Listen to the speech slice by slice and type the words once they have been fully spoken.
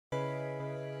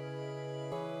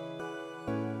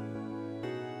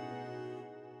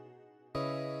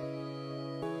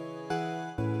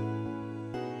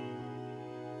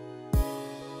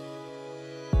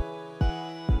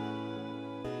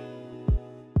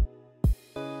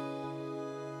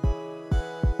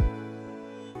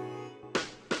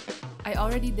I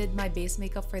already did my base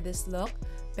makeup for this look,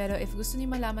 pero if gusto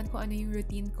niyo malaman kung ano yung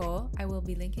routine ko, I will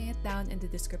be linking it down in the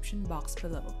description box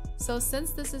below. So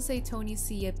since this is a Toni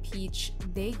Sia Peach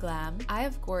Day Glam, I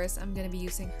of course am gonna be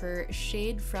using her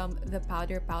shade from the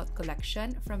Powder Pout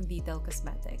collection from Detail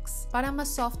Cosmetics. Para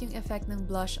mas soft yung effect ng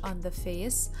blush on the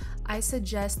face, I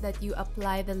suggest that you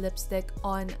apply the lipstick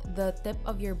on the tip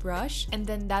of your brush, and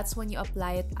then that's when you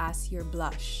apply it as your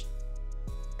blush.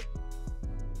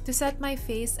 To set my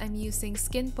face, I'm using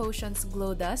Skin Potion's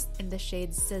Glow Dust in the shade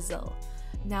Sizzle.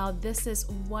 Now, this is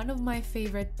one of my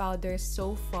favorite powders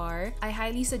so far. I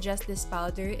highly suggest this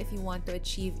powder if you want to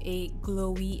achieve a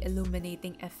glowy,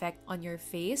 illuminating effect on your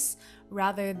face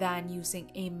rather than using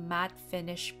a matte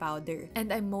finish powder.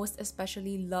 And I most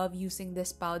especially love using this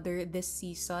powder this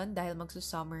season dahil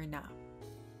magsusummer na.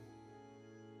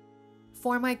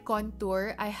 For my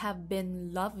contour, I have been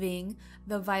loving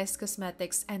the Vice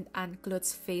Cosmetics and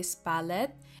Clutz face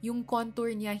palette. Yung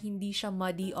contour niya, hindi siya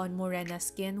muddy on morena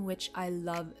skin, which I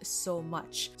love so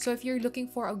much. So if you're looking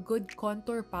for a good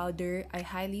contour powder, I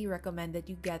highly recommend that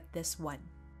you get this one.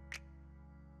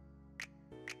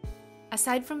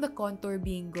 Aside from the contour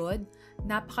being good,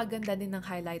 napakaganda din ng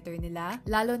highlighter nila,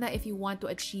 lalo na if you want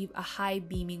to achieve a high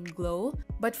beaming glow.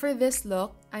 But for this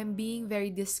look, I'm being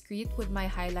very discreet with my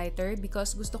highlighter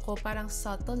because gusto ko parang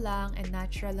subtle lang and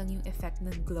natural lang yung effect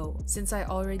ng glow since I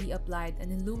already applied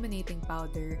an illuminating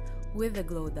powder with the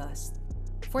glow dust.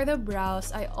 For the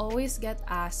brows, I always get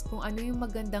asked kung ano yung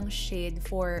magandang shade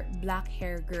for black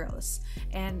hair girls,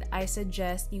 and I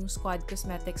suggest yung Squad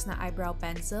Cosmetics na eyebrow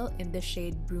pencil in the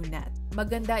shade brunette.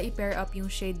 Maganda i-pair up yung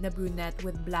shade na brunette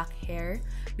with black hair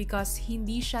because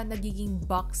hindi siya nagiging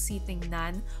boxy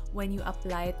tingnan when you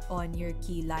apply it on your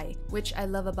kilay, which I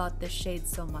love about this shade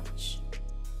so much.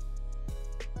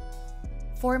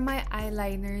 For my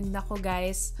eyeliner, nako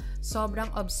guys, sobrang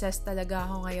obsessed talaga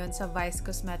ako ngayon sa Vice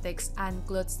Cosmetics and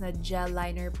Clutz na gel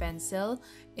liner pencil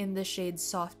in the shade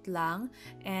Soft Lang.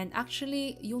 And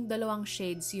actually, yung dalawang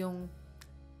shades yung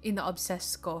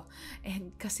ina-obsess ko. And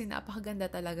kasi napakaganda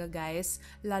talaga guys,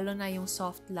 lalo na yung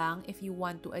Soft Lang if you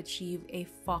want to achieve a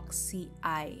foxy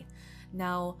eye.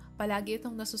 Now, palagi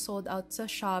itong nasusold out sa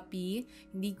Shopee.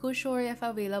 Hindi ko sure if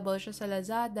available siya sa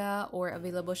Lazada or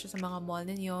available siya sa mga mall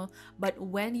ninyo. But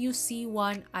when you see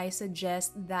one, I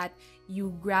suggest that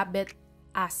you grab it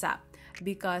ASAP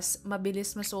because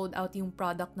mabilis ma-sold out yung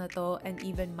product na to, and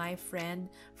even my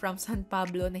friend from San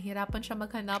Pablo, nahirapan siya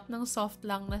maghanap ng Soft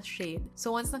Lang na shade.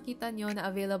 So once nakita nyo na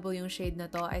available yung shade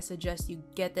na to, I suggest you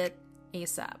get it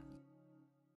ASAP.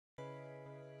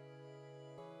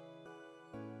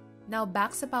 Now,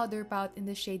 back sa powder pout in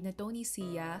the shade na Toni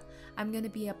Sia, I'm gonna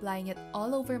be applying it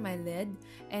all over my lid,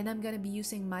 and I'm gonna be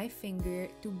using my finger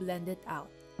to blend it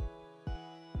out.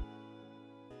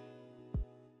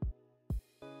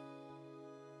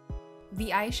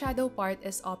 The eyeshadow part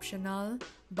is optional,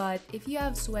 but if you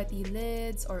have sweaty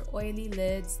lids or oily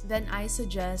lids, then I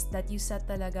suggest that you set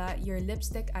talaga your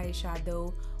lipstick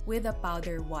eyeshadow with a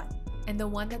powder one. And the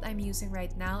one that I'm using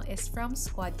right now is from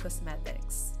Squad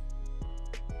Cosmetics.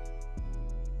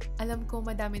 Alam ko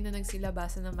madami na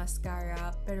nagsilabasa ng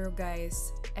mascara, pero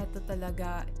guys, eto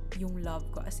talaga yung love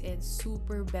ko. As in,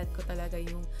 super bet ko talaga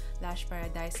yung Lash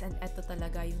Paradise, and eto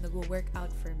talaga yung nag-work out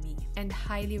for me. And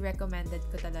highly recommended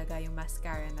ko talaga yung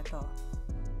mascara na to.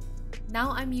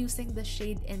 Now, I'm using the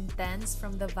shade Intenz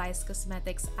from the Vice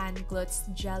Cosmetics and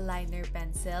Clutz Gel Liner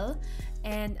Pencil,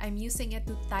 and I'm using it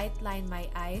to tight line my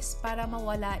eyes para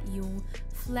mawala yung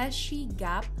fleshy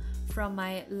gap from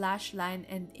my lash line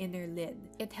and inner lid.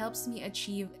 It helps me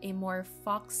achieve a more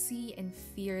foxy and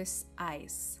fierce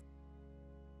eyes.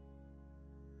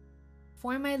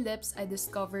 For my lips, I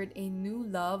discovered a new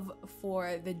love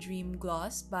for the Dream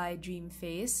Gloss by Dream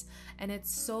Face, and it's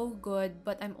so good,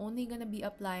 but I'm only gonna be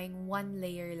applying one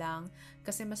layer lang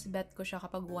kasi mas bet ko siya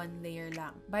kapag one layer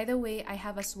lang. By the way, I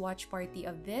have a swatch party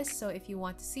of this, so if you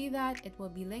want to see that, it will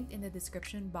be linked in the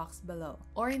description box below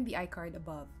or in the iCard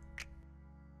above.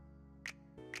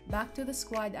 Back to the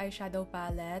Squad eyeshadow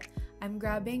palette, I'm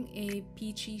grabbing a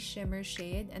peachy shimmer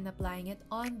shade and applying it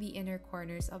on the inner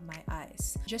corners of my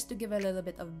eyes, just to give a little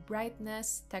bit of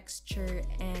brightness, texture,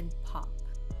 and pop.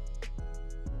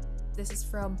 This is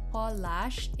from Paul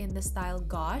Lash in the style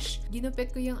Gosh.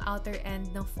 Ginupit ko yung outer end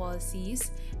ng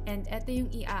falsies, and eto yung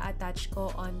i-attach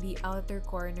ko on the outer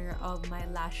corner of my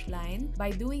lash line.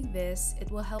 By doing this, it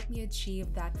will help me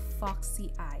achieve that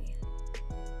foxy eye.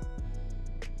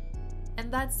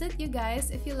 And that's it, you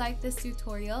guys. If you like this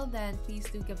tutorial, then please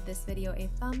do give this video a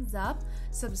thumbs up,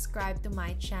 subscribe to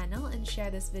my channel, and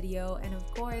share this video. And of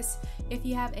course, if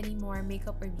you have any more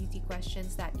makeup or beauty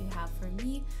questions that you have for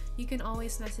me, you can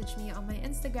always message me on my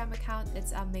Instagram account.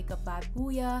 It's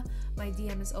 @makeupbadbooya. My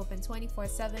DM is open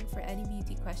 24/7 for any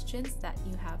beauty questions that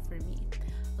you have for me.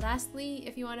 Lastly,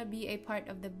 if you want to be a part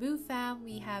of the Boo fam,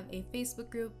 we have a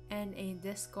Facebook group and a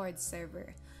Discord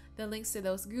server. The links to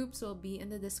those groups will be in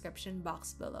the description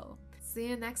box below. See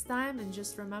you next time, and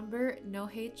just remember, no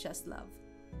hate, just love.